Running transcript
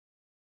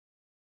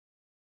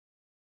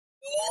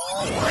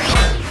Let's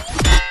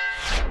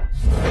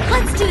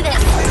do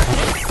this!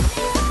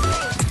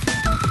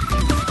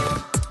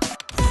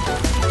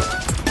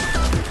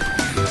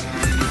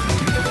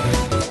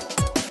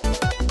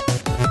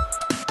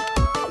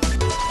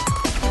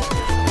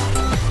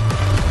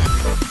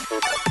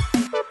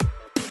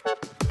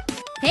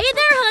 Hey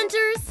there,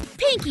 Hunters!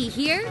 Pinky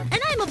here, and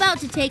I'm about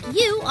to take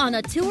you on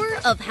a tour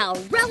of how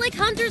Relic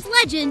Hunter's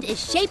Legend is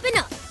shaping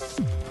up.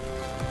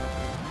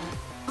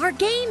 Our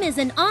game is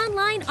an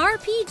online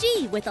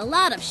RPG with a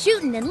lot of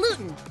shooting and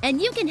looting, and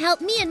you can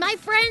help me and my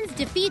friends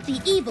defeat the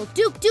evil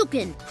Duke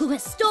Dukin, who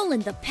has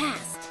stolen the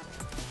past.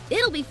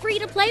 It'll be free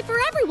to play for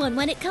everyone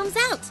when it comes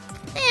out,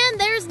 and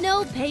there's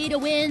no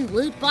pay-to-win,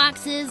 loot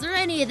boxes, or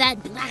any of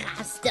that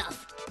blah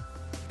stuff.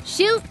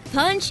 Shoot,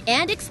 punch,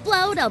 and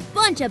explode a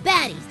bunch of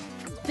baddies.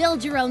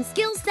 Build your own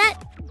skill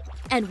set,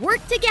 and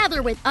work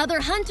together with other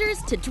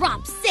hunters to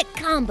drop sick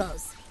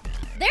combos.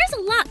 There's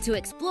a lot to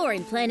explore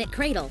in Planet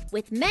Cradle,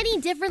 with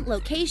many different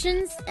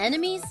locations,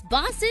 enemies,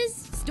 bosses,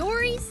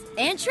 stories,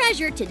 and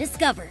treasure to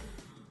discover.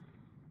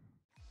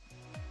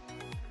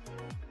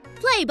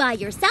 Play by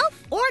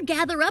yourself or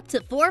gather up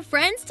to 4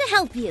 friends to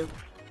help you.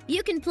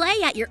 You can play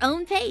at your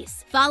own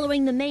pace,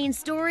 following the main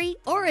story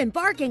or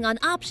embarking on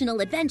optional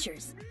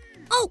adventures.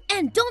 Oh,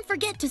 and don't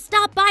forget to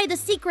stop by the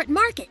secret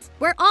market,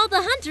 where all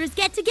the hunters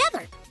get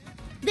together.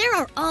 There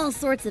are all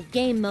sorts of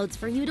game modes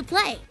for you to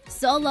play,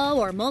 solo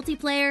or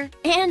multiplayer,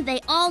 and they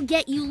all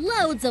get you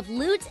loads of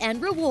loot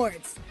and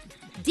rewards.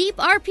 Deep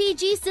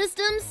RPG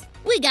systems?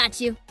 We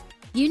got you.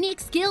 Unique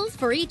skills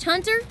for each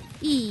hunter?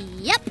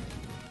 Yep.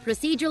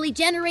 Procedurally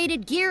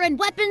generated gear and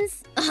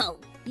weapons? Oh,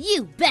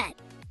 you bet.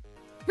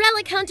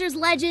 Relic Hunter's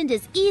Legend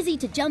is easy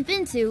to jump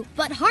into,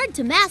 but hard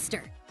to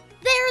master.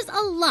 There's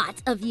a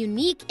lot of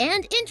unique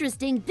and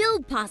interesting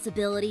build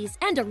possibilities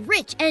and a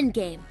rich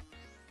endgame.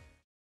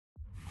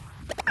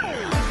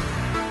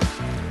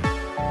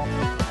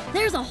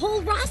 There's a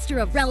whole roster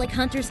of Relic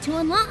Hunters to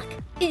unlock,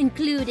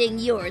 including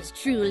yours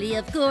truly,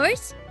 of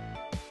course.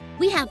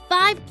 We have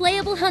 5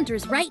 playable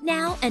hunters right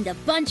now and a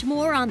bunch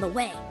more on the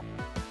way.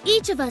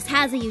 Each of us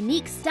has a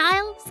unique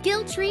style,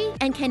 skill tree,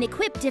 and can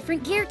equip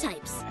different gear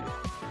types.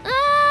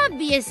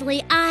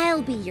 Obviously,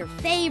 I'll be your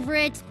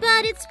favorite,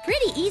 but it's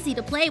pretty easy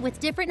to play with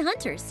different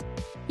hunters.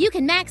 You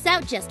can max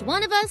out just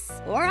one of us,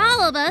 or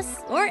all of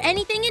us, or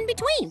anything in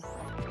between.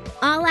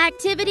 All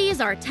activities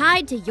are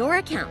tied to your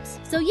accounts,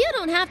 so you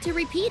don't have to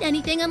repeat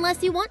anything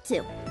unless you want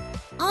to.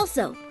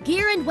 Also,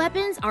 gear and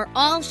weapons are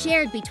all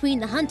shared between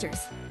the hunters.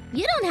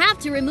 You don't have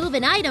to remove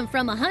an item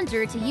from a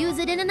hunter to use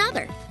it in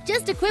another.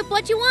 Just equip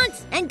what you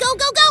want and go,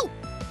 go, go!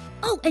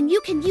 Oh, and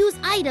you can use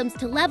items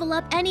to level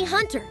up any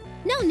hunter.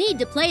 No need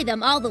to play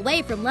them all the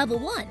way from level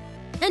 1.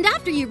 And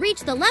after you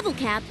reach the level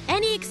cap,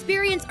 any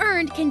experience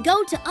earned can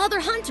go to other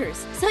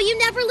hunters, so you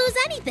never lose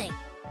anything.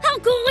 How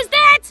cool is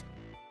that?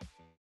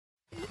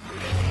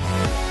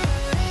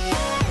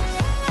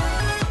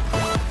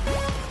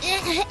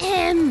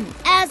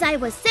 As I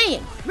was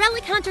saying,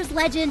 Relic Hunter's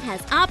Legend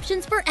has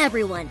options for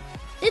everyone.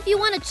 If you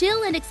want to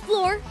chill and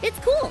explore, it's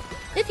cool.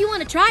 If you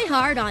want to try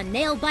hard on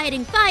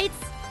nail-biting fights,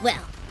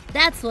 well,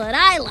 that's what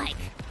I like.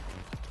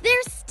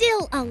 There's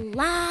still a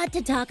lot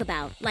to talk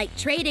about, like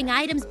trading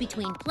items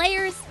between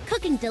players,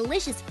 cooking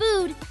delicious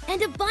food,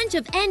 and a bunch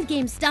of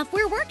endgame stuff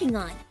we're working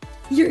on.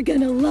 You're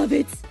gonna love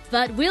it.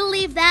 But we'll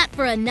leave that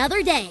for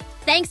another day.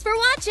 Thanks for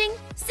watching.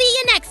 See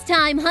you next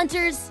time,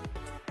 Hunters!